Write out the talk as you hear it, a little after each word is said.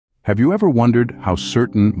Have you ever wondered how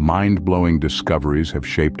certain mind-blowing discoveries have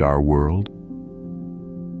shaped our world?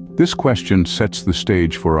 This question sets the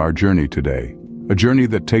stage for our journey today, a journey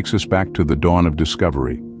that takes us back to the dawn of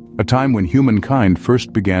discovery, a time when humankind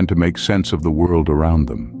first began to make sense of the world around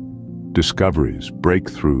them. Discoveries,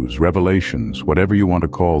 breakthroughs, revelations, whatever you want to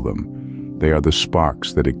call them, they are the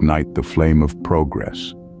sparks that ignite the flame of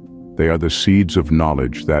progress. They are the seeds of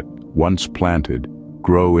knowledge that, once planted,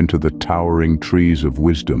 grow into the towering trees of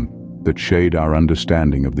wisdom that shade our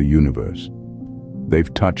understanding of the universe.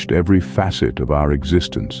 They've touched every facet of our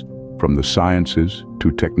existence, from the sciences to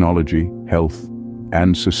technology, health,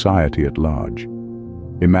 and society at large.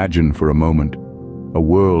 Imagine for a moment a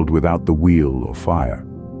world without the wheel or fire.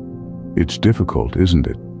 It's difficult, isn't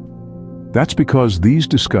it? That's because these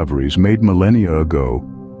discoveries made millennia ago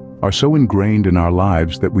are so ingrained in our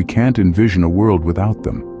lives that we can't envision a world without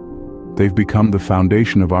them. They've become the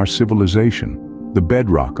foundation of our civilization, the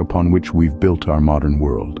bedrock upon which we've built our modern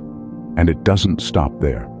world. And it doesn't stop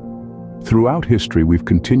there. Throughout history, we've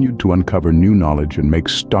continued to uncover new knowledge and make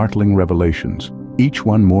startling revelations, each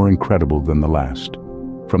one more incredible than the last.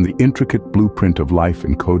 From the intricate blueprint of life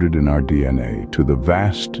encoded in our DNA to the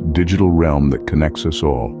vast digital realm that connects us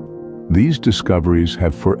all, these discoveries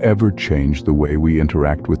have forever changed the way we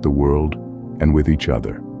interact with the world and with each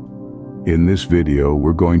other. In this video,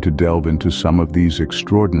 we're going to delve into some of these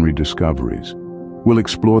extraordinary discoveries. We'll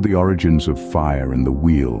explore the origins of fire and the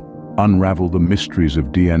wheel, unravel the mysteries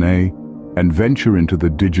of DNA, and venture into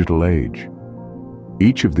the digital age.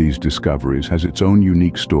 Each of these discoveries has its own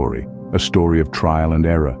unique story, a story of trial and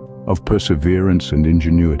error, of perseverance and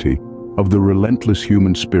ingenuity, of the relentless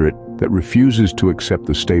human spirit that refuses to accept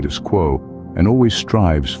the status quo and always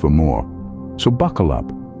strives for more. So buckle up,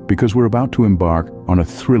 because we're about to embark on a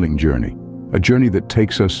thrilling journey, a journey that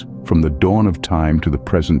takes us from the dawn of time to the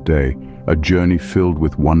present day, a journey filled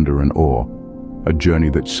with wonder and awe, a journey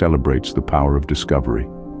that celebrates the power of discovery.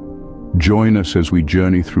 Join us as we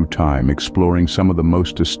journey through time, exploring some of the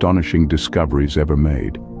most astonishing discoveries ever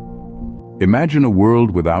made. Imagine a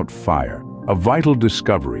world without fire, a vital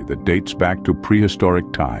discovery that dates back to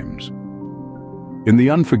prehistoric times. In the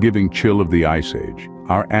unforgiving chill of the Ice Age,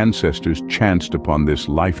 our ancestors chanced upon this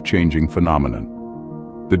life-changing phenomenon.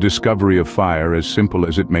 The discovery of fire, as simple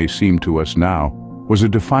as it may seem to us now, was a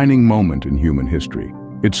defining moment in human history.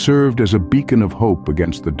 It served as a beacon of hope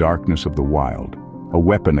against the darkness of the wild, a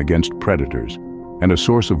weapon against predators, and a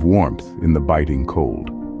source of warmth in the biting cold.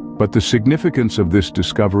 But the significance of this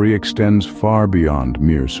discovery extends far beyond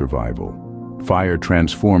mere survival. Fire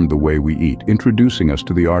transformed the way we eat, introducing us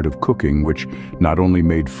to the art of cooking, which not only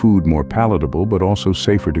made food more palatable but also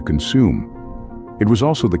safer to consume. It was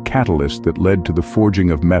also the catalyst that led to the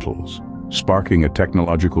forging of metals, sparking a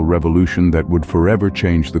technological revolution that would forever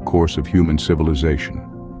change the course of human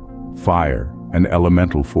civilization. Fire, an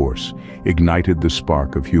elemental force, ignited the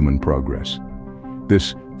spark of human progress.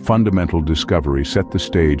 This fundamental discovery set the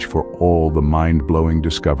stage for all the mind-blowing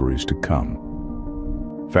discoveries to come.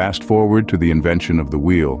 Fast forward to the invention of the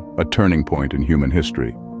wheel, a turning point in human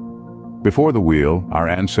history. Before the wheel, our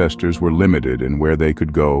ancestors were limited in where they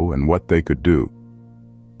could go and what they could do.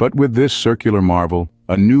 But with this circular marvel,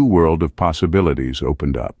 a new world of possibilities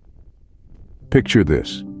opened up. Picture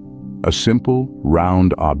this: a simple,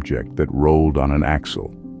 round object that rolled on an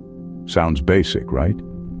axle. Sounds basic, right?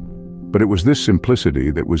 But it was this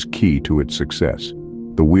simplicity that was key to its success.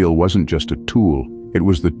 The wheel wasn't just a tool, it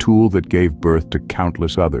was the tool that gave birth to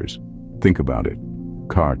countless others. Think about it: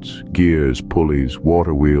 carts, gears, pulleys,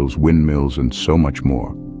 water wheels, windmills, and so much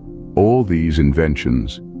more. All these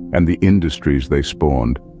inventions, and the industries they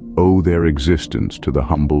spawned, owe their existence to the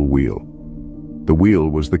humble wheel. The wheel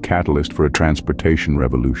was the catalyst for a transportation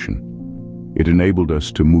revolution. It enabled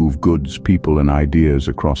us to move goods, people, and ideas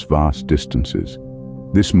across vast distances.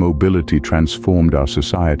 This mobility transformed our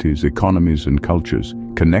societies, economies, and cultures,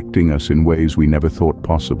 connecting us in ways we never thought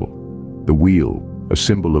possible. The wheel, a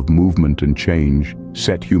symbol of movement and change,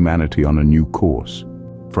 set humanity on a new course.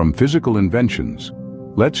 From physical inventions,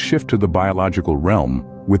 let's shift to the biological realm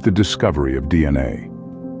with the discovery of DNA.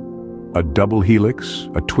 A double helix,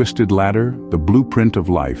 a twisted ladder, the blueprint of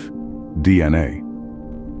life, DNA.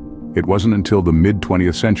 It wasn't until the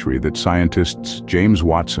mid-20th century that scientists James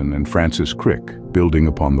Watson and Francis Crick, building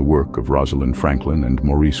upon the work of Rosalind Franklin and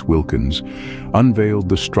Maurice Wilkins, unveiled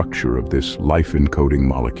the structure of this life-encoding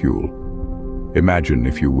molecule. Imagine,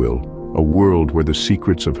 if you will, a world where the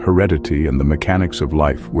secrets of heredity and the mechanics of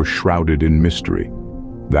life were shrouded in mystery.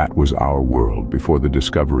 That was our world before the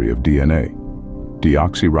discovery of DNA.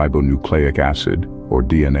 Deoxyribonucleic acid, or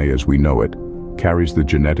DNA as we know it, carries the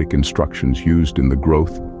genetic instructions used in the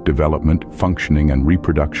growth, development, functioning, and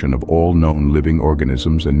reproduction of all known living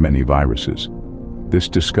organisms and many viruses. This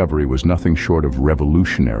discovery was nothing short of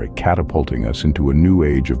revolutionary, catapulting us into a new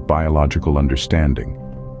age of biological understanding.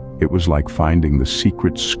 It was like finding the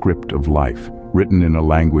secret script of life, written in a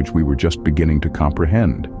language we were just beginning to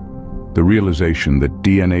comprehend. The realization that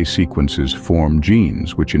DNA sequences form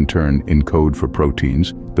genes, which in turn encode for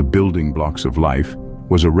proteins, the building blocks of life,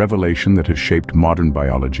 was a revelation that has shaped modern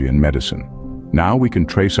biology and medicine. Now we can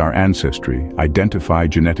trace our ancestry, identify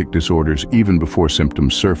genetic disorders even before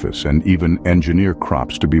symptoms surface, and even engineer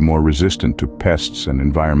crops to be more resistant to pests and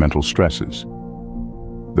environmental stresses.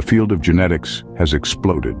 The field of genetics has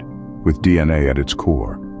exploded, with DNA at its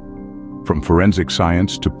core. From forensic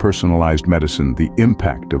science to personalized medicine, the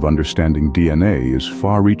impact of understanding DNA is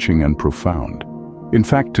far-reaching and profound. In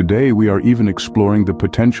fact, today we are even exploring the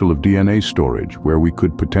potential of DNA storage, where we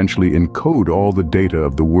could potentially encode all the data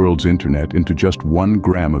of the world's internet into just 1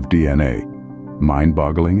 gram of DNA.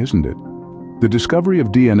 Mind-boggling, isn't it? The discovery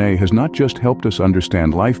of DNA has not just helped us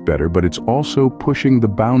understand life better, but it's also pushing the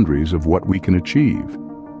boundaries of what we can achieve.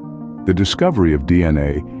 The discovery of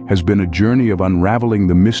DNA has been a journey of unraveling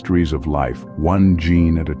the mysteries of life, one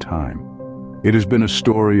gene at a time. It has been a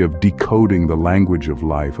story of decoding the language of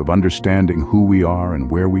life, of understanding who we are and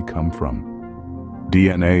where we come from.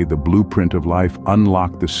 DNA, the blueprint of life,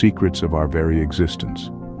 unlocked the secrets of our very existence.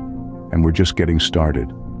 And we're just getting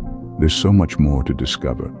started. There's so much more to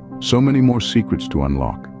discover, so many more secrets to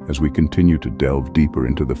unlock as we continue to delve deeper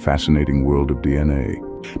into the fascinating world of DNA.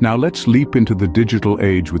 Now let's leap into the digital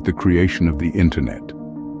age with the creation of the internet.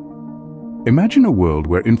 Imagine a world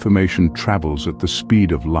where information travels at the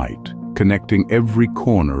speed of light, connecting every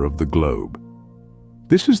corner of the globe.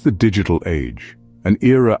 This is the digital age, an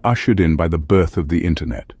era ushered in by the birth of the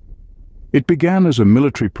internet. It began as a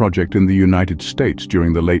military project in the United States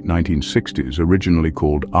during the late 1960s, originally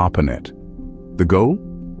called ARPANET. The goal?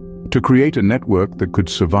 To create a network that could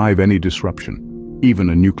survive any disruption, even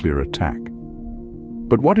a nuclear attack.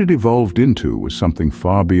 But what it evolved into was something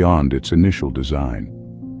far beyond its initial design.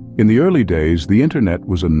 In the early days, the internet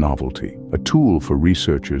was a novelty, a tool for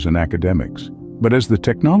researchers and academics. But as the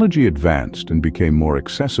technology advanced and became more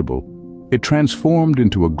accessible, it transformed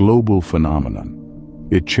into a global phenomenon.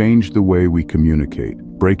 It changed the way we communicate,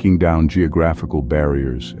 breaking down geographical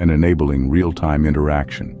barriers and enabling real-time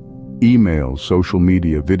interaction. Emails, social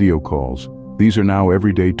media, video calls, these are now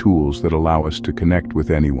everyday tools that allow us to connect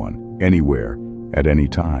with anyone, anywhere, at any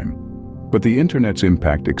time. But the internet's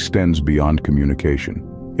impact extends beyond communication.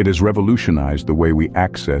 It has revolutionized the way we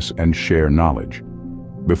access and share knowledge.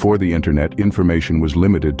 Before the internet, information was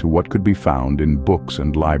limited to what could be found in books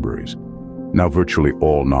and libraries. Now virtually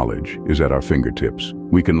all knowledge is at our fingertips.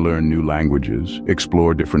 We can learn new languages,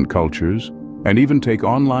 explore different cultures, and even take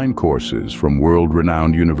online courses from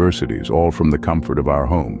world-renowned universities, all from the comfort of our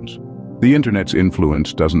homes. The internet's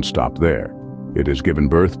influence doesn't stop there. It has given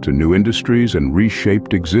birth to new industries and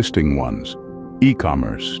reshaped existing ones.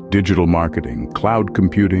 E-commerce, digital marketing, cloud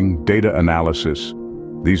computing, data analysis.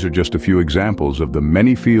 These are just a few examples of the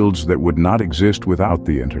many fields that would not exist without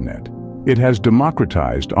the internet. It has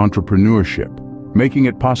democratized entrepreneurship, making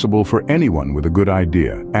it possible for anyone with a good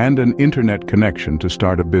idea and an internet connection to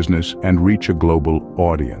start a business and reach a global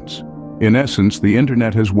audience. In essence, the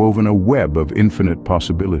internet has woven a web of infinite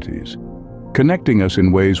possibilities, connecting us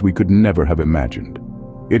in ways we could never have imagined.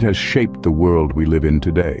 It has shaped the world we live in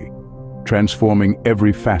today, transforming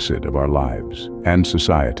every facet of our lives and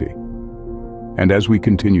society. And as we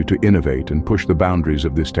continue to innovate and push the boundaries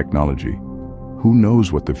of this technology, who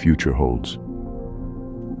knows what the future holds?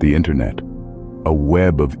 The internet, a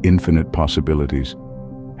web of infinite possibilities,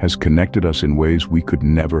 has connected us in ways we could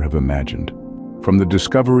never have imagined. From the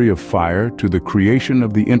discovery of fire to the creation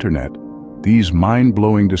of the internet, these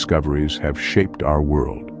mind-blowing discoveries have shaped our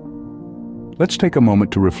world. Let's take a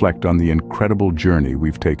moment to reflect on the incredible journey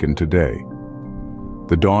we've taken today.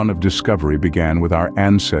 The dawn of discovery began with our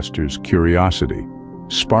ancestors' curiosity,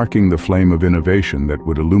 sparking the flame of innovation that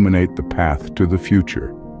would illuminate the path to the future.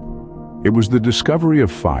 It was the discovery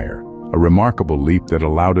of fire, a remarkable leap that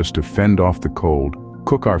allowed us to fend off the cold,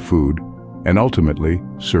 cook our food, and ultimately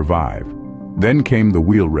survive. Then came the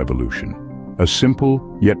wheel revolution, a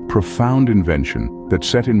simple yet profound invention that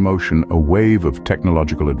set in motion a wave of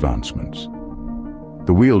technological advancements.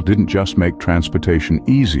 The wheel didn't just make transportation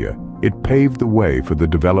easier, it paved the way for the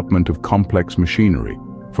development of complex machinery,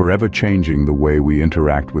 forever changing the way we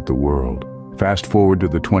interact with the world. Fast forward to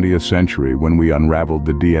the 20th century when we unraveled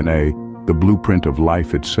the DNA, the blueprint of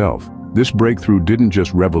life itself. This breakthrough didn't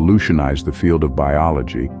just revolutionize the field of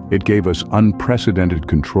biology, it gave us unprecedented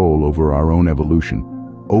control over our own evolution.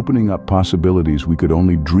 opening up possibilities we could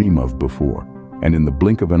only dream of before. And in the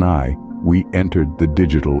blink of an eye, we entered the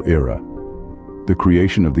digital era. The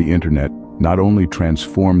creation of the internet not only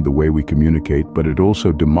transformed the way we communicate, but it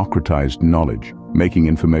also democratized knowledge, making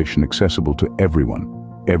information accessible to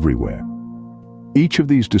everyone, everywhere. Each of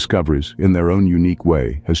these discoveries, in their own unique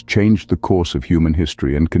way, has changed the course of human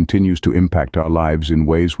history and continues to impact our lives in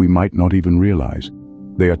ways we might not even realize.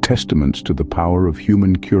 They are testaments to the power of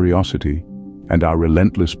human curiosity and our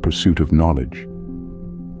relentless pursuit of knowledge.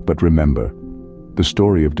 But remember, the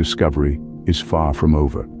story of discovery is far from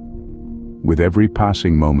over. With every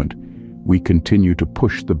passing moment, we continue to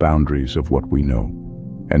push the boundaries of what we know.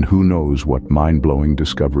 And who knows what mind-blowing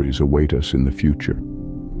discoveries await us in the future.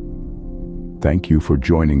 Thank you for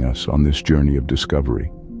joining us on this journey of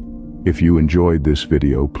discovery. If you enjoyed this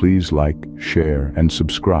video, please like, share, and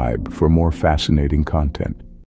subscribe for more fascinating content.